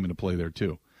tackles came into play there,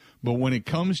 too. But when it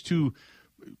comes to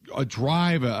a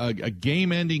drive, a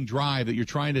game-ending drive that you're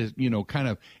trying to, kind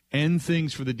of end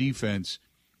things for the defense,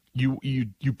 you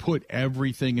put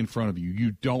everything in front of you.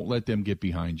 You don't let them get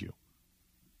behind you.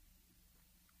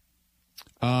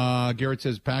 Garrett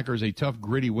says, Packers, a tough,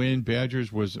 gritty win.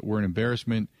 Badgers were an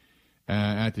embarrassment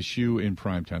at the shoe in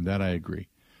primetime. That I agree.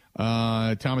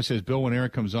 Thomas says, Bill, when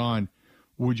Eric comes on,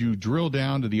 would you drill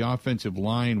down to the offensive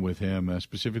line with him,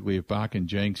 specifically if Bach and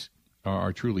Jenks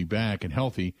are truly back and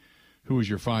healthy? Who is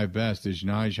your five best? Is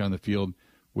Nige on the field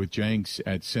with Jenks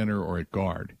at center or at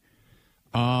guard?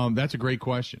 That's a great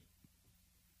question.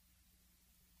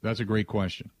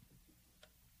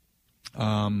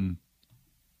 The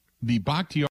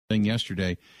Bakhtiari thing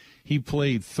yesterday, he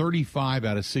played 35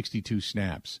 out of 62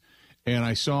 snaps. And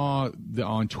I saw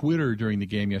on Twitter during the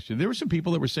game yesterday, there were some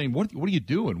people that were saying, what are you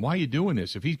doing? Why are you doing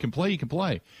this? If he can play, he can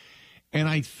play. And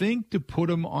I think to put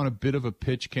him on a bit of a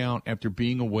pitch count after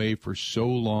being away for so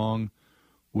long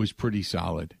was pretty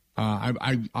solid.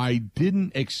 I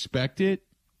didn't expect it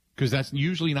because that's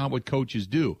usually not what coaches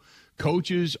do.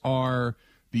 Coaches are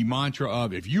the mantra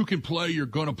of, if you can play, you're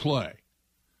going to play.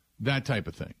 That type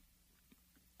of thing.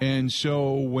 And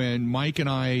so when Mike and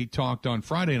I talked on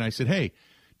Friday and I said, hey,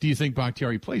 do you think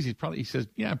Bakhtiari plays? He says,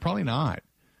 yeah, probably not.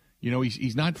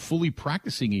 He's not fully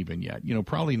practicing even yet.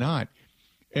 Probably not.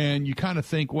 And you kind of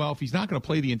think, well, if he's not going to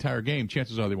play the entire game,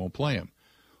 chances are they won't play him.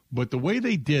 But the way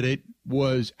they did it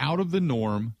was out of the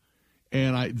norm,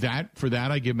 and for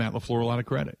that I give Matt LaFleur a lot of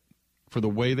credit for the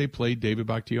way they played David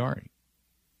Bakhtiari.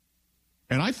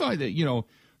 And I thought that,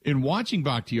 in watching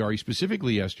Bakhtiari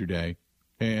specifically yesterday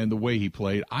and the way he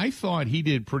played, I thought he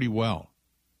did pretty well.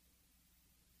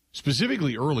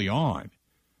 Specifically early on,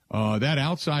 that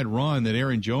outside run that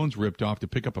Aaron Jones ripped off to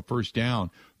pick up a first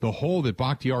down, the hole that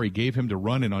Bakhtiari gave him to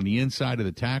run in on the inside of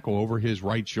the tackle over his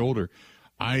right shoulder,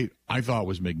 I thought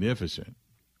was magnificent.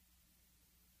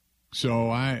 So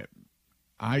I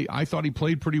I thought he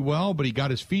played pretty well, but he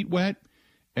got his feet wet,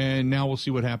 and now we'll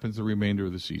see what happens the remainder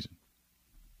of the season.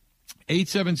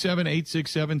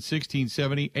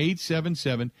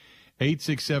 877-867-1670,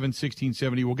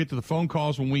 877-867-1670. We'll get to the phone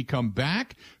calls when we come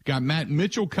back. Got Matt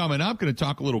Mitchell coming up. Going to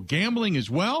talk a little gambling as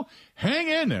well. Hang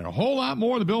in there. A whole lot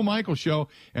more of the Bill Michaels Show,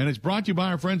 and it's brought to you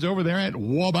by our friends over there at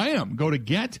Wabam. Go to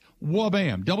Get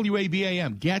Wabam,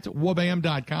 W-A-B-A-M,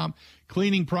 getwabam.com.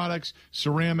 Cleaning products,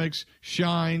 ceramics,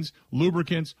 shines,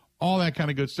 lubricants, all that kind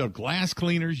of good stuff. Glass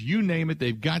cleaners, you name it.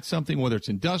 They've got something, whether it's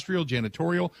industrial,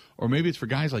 janitorial, or maybe it's for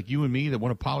guys like you and me that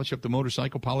want to polish up the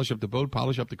motorcycle, polish up the boat,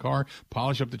 polish up the car,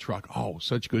 polish up the truck. Oh,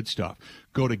 such good stuff.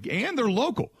 And they're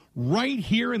local, right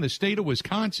here in the state of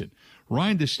Wisconsin.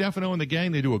 Ryan DeStefano and the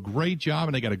gang, they do a great job,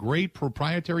 and they got a great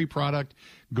proprietary product.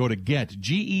 Go to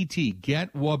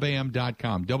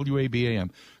getwabam.com,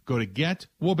 W-A-B-A-M. Go to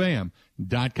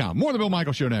getwabam.com. More of the Bill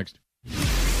Michaels Show next.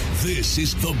 This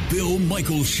is the Bill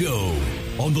Michaels Show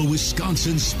on the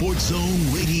Wisconsin Sports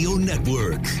Zone Radio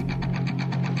Network.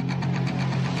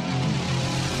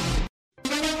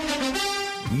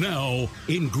 Now,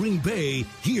 in Green Bay,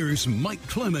 here's Mike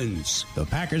Clemens. The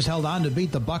Packers held on to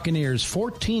beat the Buccaneers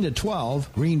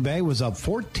 14-12. Green Bay was up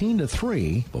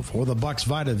 14-3 before the Bucs'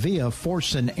 Vita Vea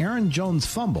forced an Aaron Jones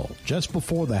fumble just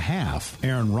before the half.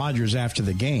 Aaron Rodgers after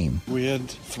the game. We had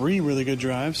 3 really good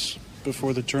drives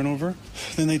before the turnover.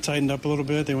 Then they tightened up a little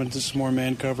bit. They went to some more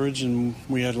man coverage, and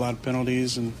we had a lot of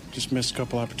penalties and just missed a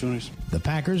couple opportunities. The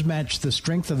Packers matched the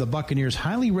strength of the Buccaneers'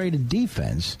 highly rated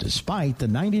defense despite the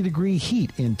 90-degree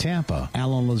heat in Tampa.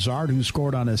 Alan Lazard, who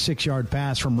scored on a 6-yard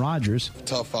pass from Rodgers.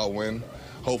 Tough out win.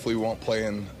 Hopefully we won't play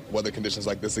in weather conditions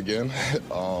like this again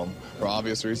for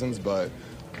obvious reasons, but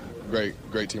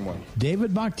Great team win.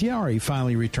 David Bakhtiari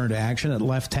finally returned to action at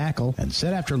left tackle and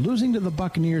said after losing to the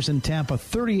Buccaneers in Tampa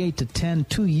 38-10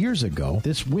 2 years ago,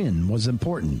 this win was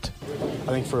important. I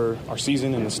think for our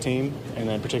season and this team, and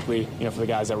then particularly for the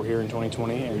guys that were here in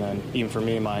 2020, and then even for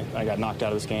me, I got knocked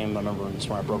out of this game. I remember it's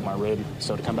when I broke my rib.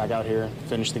 So to come back out here,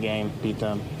 finish the game, beat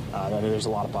them, there's a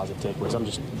lot of positive takeaways. I'm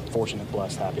just fortunate,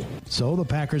 blessed, happy. So the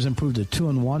Packers improved to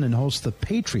 2-1 and host the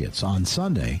Patriots on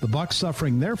Sunday. The Bucs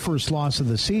suffering their first loss of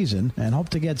the season and hope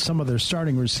to get some of their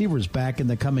starting receivers back in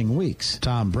the coming weeks.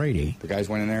 Tom Brady. The guys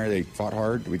went in there, they fought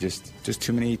hard. We just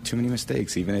too many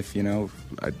mistakes. Even if,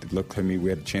 it looked like we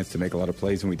had a chance to make a lot of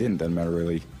plays and we didn't. Doesn't matter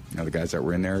really. The guys that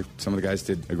were in there, some of the guys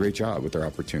did a great job with their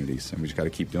opportunities, and we just got to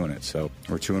keep doing it. So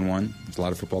we're 2-1. There's a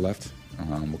lot of football left.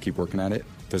 We'll keep working at it.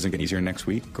 Doesn't get easier next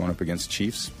week going up against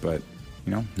Chiefs, but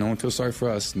no one feels sorry for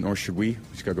us, nor should we. We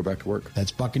just got to go back to work.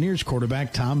 That's Buccaneers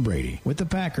quarterback Tom Brady. With the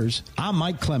Packers, I'm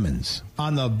Mike Clemens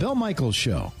on the Bill Michaels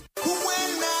Show.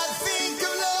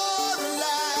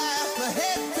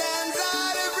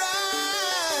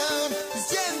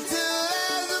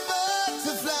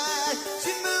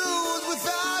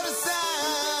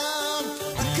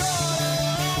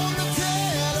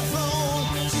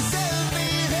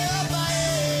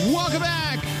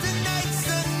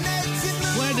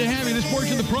 To have you this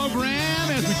portion of the program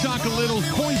as we talk a little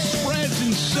point spreads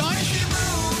and such.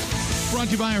 Brought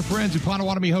to you by our friends at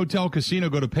Potawatomi Hotel Casino.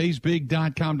 Go to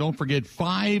paysbig.com. Don't forget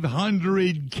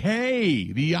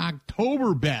 $500K, the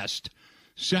October best.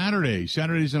 Saturdays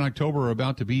in October are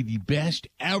about to be the best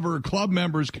ever. Club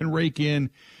members can rake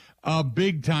in a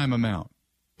big time amount.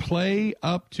 Play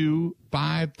up to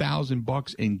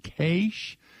 $5,000 in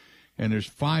cash. And there's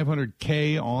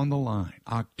 $500K on the line.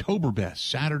 October best,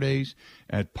 Saturdays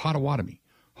at Potawatomi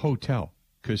Hotel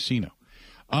Casino.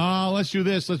 Let's do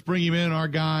this. Let's bring him in, our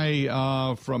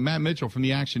guy from Matt Mitchell from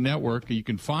the Action Network. You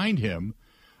can find him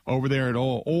over there at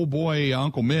old boy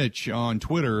Uncle Mitch on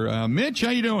Twitter. Mitch, how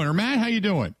you doing? Or Matt, how you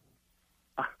doing?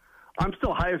 I'm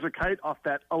still high as a kite off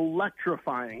that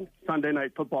electrifying Sunday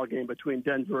night football game between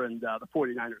Denver and the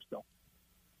 49ers still.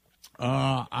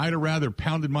 I'd have rather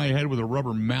pounded my head with a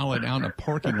rubber mallet out in a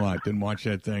parking lot than watch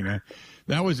that thing.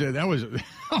 That was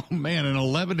oh man, an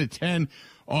 11-10.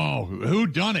 Oh, who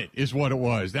done it is what it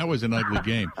was. That was an ugly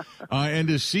game. And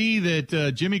to see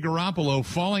that Jimmy Garoppolo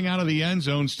falling out of the end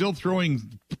zone, still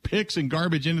throwing picks and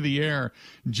garbage into the air,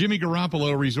 Jimmy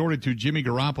Garoppolo resorted to Jimmy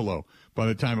Garoppolo by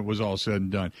the time it was all said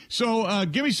and done. So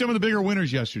give me some of the bigger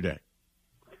winners yesterday.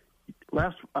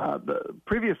 The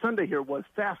previous Sunday here was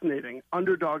fascinating.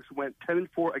 Underdogs went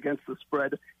 10-4 against the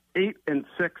spread, 8-6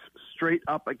 straight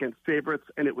up against favorites,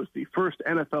 and it was the first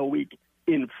NFL week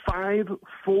in 5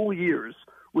 full years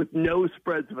with no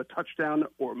spreads of a touchdown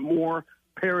or more.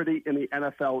 Parity in the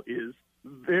NFL is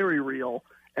very real,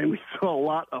 and we saw a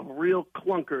lot of real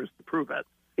clunkers to prove it,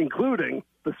 including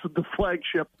the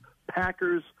flagship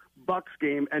Packers-Bucs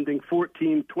game ending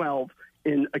 14-12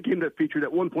 in a game that featured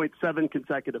at 1.7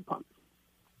 consecutive punts.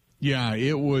 Yeah,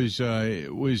 it was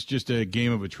just a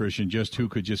game of attrition, just who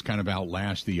could just kind of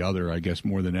outlast the other, I guess,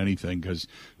 more than anything, because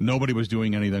nobody was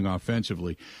doing anything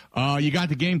offensively. You got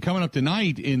the game coming up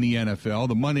tonight in the NFL,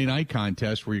 the Monday night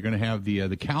contest, where you're going to have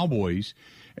the Cowboys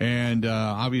and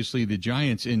obviously the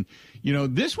Giants. And, you know,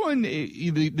 this one,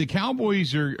 the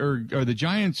Cowboys or the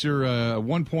Giants are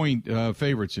 1-point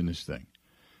favorites in this thing.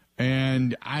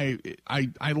 And I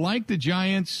like the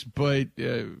Giants, but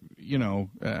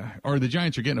or the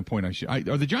Giants are getting a point.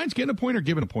 Are the Giants getting a point or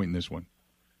giving a point in this one?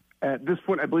 At this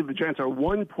point, I believe the Giants are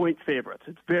 1-point favorites.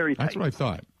 It's very tight. That's what I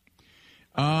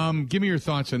thought. Give me your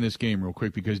thoughts on this game real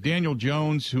quick, because Daniel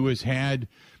Jones, who has had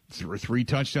 3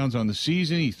 touchdowns on the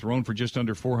season, he's thrown for just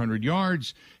under 400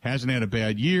 yards, hasn't had a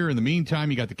bad year. In the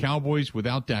meantime, you got the Cowboys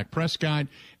without Dak Prescott,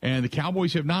 and the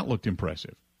Cowboys have not looked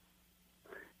impressive.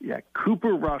 Yeah,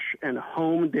 Cooper Rush and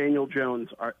home Daniel Jones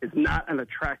is not an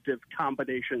attractive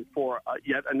combination for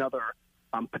yet another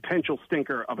potential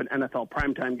stinker of an NFL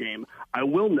primetime game. I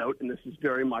will note, and this is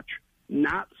very much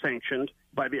not sanctioned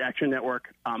by the Action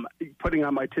Network, putting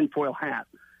on my tinfoil hat.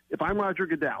 If I'm Roger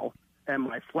Goodell and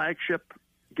my flagship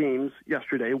games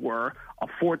yesterday were a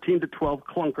 14-12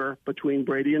 clunker between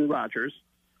Brady and Rodgers,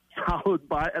 followed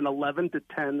by an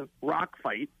 11-10 rock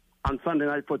fight on Sunday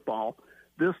Night Football,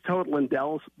 this total in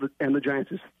Dallas and the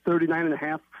Giants is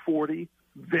 39.5, 40,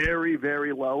 very,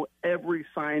 very low. Every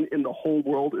sign in the whole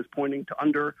world is pointing to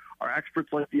under. Our experts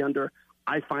like the under.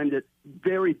 I find it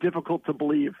very difficult to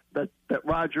believe that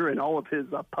Roger and all of his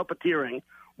puppeteering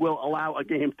will allow a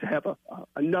game to have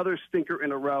another stinker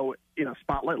in a row in a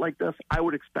spotlight like this. I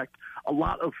would expect a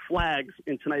lot of flags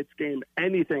in tonight's game,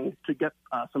 anything to get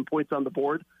some points on the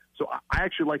board. So I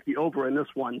actually like the over in this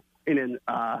one in an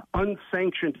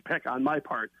unsanctioned pick on my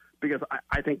part, because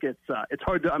I think it's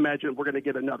hard to imagine we're going to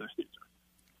get another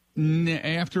snoozer.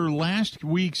 After last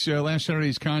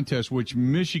Saturday's contest, which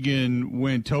Michigan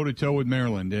went toe-to-toe with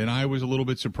Maryland, and I was a little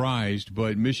bit surprised,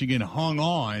 but Michigan hung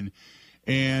on,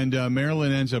 and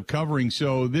Maryland ends up covering.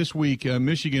 So this week,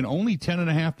 Michigan only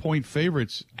 10.5-point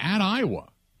favorites at Iowa.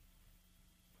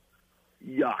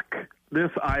 Yuck.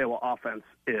 This Iowa offense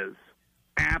is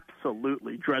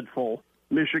absolutely dreadful.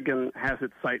 Michigan has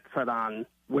its sights set on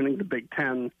winning the Big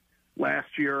Ten. Last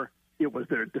year, it was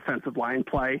their defensive line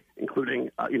play, including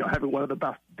having one of the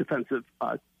best defensive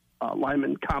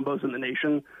lineman combos in the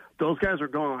nation. Those guys are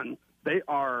gone. They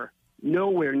are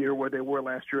nowhere near where they were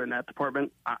last year in that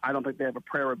department. I don't think they have a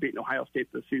prayer of beating Ohio State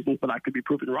this season, but I could be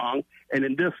proven wrong. And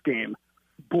in this game,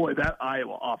 boy, that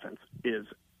Iowa offense is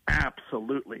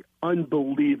absolutely,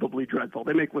 unbelievably dreadful.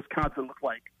 They make Wisconsin look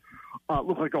like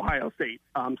Ohio State.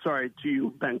 Sorry to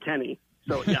you, Ben Kenny.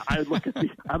 So yeah, I'd look at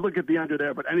the under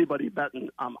there. But anybody betting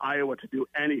Iowa to do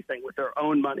anything with their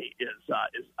own money is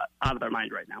out of their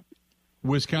mind right now.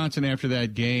 Wisconsin, after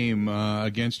that game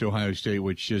against Ohio State,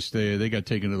 which just they got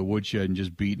taken to the woodshed and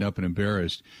just beaten up and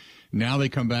embarrassed. Now they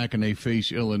come back and they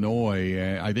face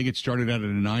Illinois. I think it started out at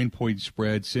a 9-point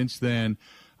spread. Since then,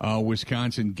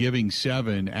 Wisconsin giving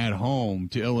 7 at home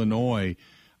to Illinois.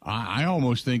 I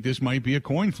almost think this might be a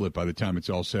coin flip by the time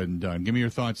it's all said and done. Give me your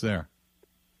thoughts there.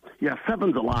 Yeah,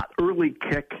 7's a lot. Early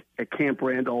kick at Camp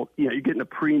Randall. You're getting a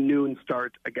pre-noon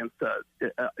start against a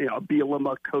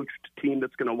Bielema coached team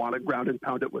that's going to want to ground and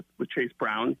pound it with Chase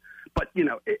Brown. But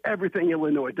everything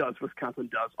Illinois does, Wisconsin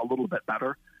does a little bit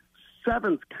better.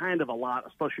 7's kind of a lot,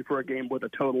 especially for a game with a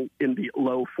total in the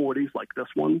low 40s like this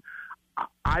one.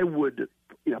 I would,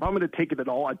 if I'm going to take it at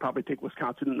all, I'd probably take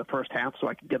Wisconsin in the first half so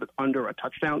I can get it under a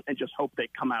touchdown and just hope they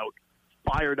come out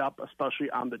fired up,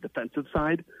 especially on the defensive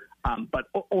side. But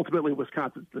ultimately,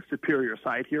 Wisconsin's the superior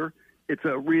side here. It's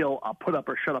a real put up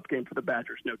or shut up game for the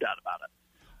Badgers, no doubt about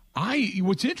it.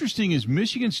 What's interesting is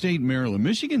Michigan State, Maryland.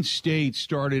 Michigan State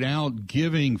started out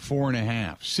giving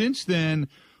 4.5. Since then,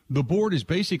 the board is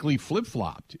basically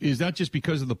flip-flopped. Is that just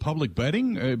because of the public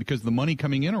betting, because of the money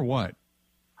coming in, or what?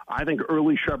 I think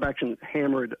early sharp action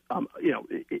hammered,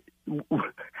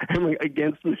 hammering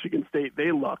against Michigan State.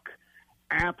 They look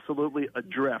absolutely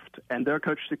adrift, and their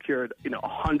coach secured,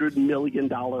 $100 million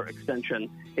extension.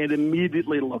 It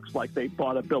immediately looks like they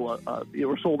bought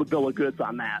or sold a bill of goods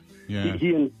on that. Yeah.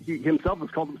 He himself has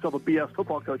called himself a BS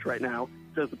football coach right now.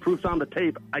 Says the proof's on the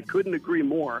tape. I couldn't agree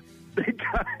more. They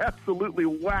got absolutely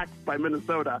whacked by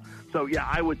Minnesota. So yeah,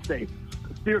 I would say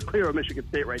steer clear of Michigan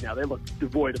State right now. They look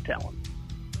devoid of talent.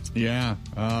 Yeah.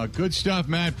 Good stuff,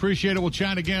 Matt. Appreciate it. We'll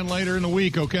chat again later in the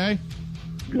week, okay?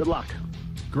 Good luck.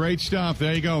 Great stuff.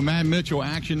 There you go. Matt Mitchell,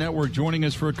 Action Network, joining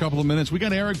us for a couple of minutes. We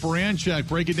got Eric Baranchuk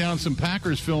breaking down some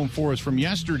Packers film for us from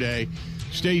yesterday.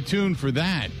 Stay tuned for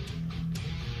that.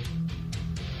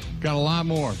 Got a lot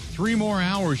more. 3 more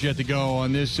hours yet to go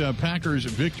on this Packers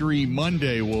Victory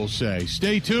Monday, we'll say.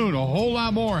 Stay tuned. A whole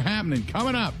lot more happening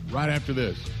coming up right after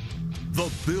this.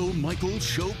 The Bill Michaels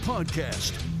Show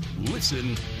podcast.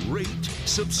 Listen, rate,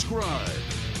 subscribe.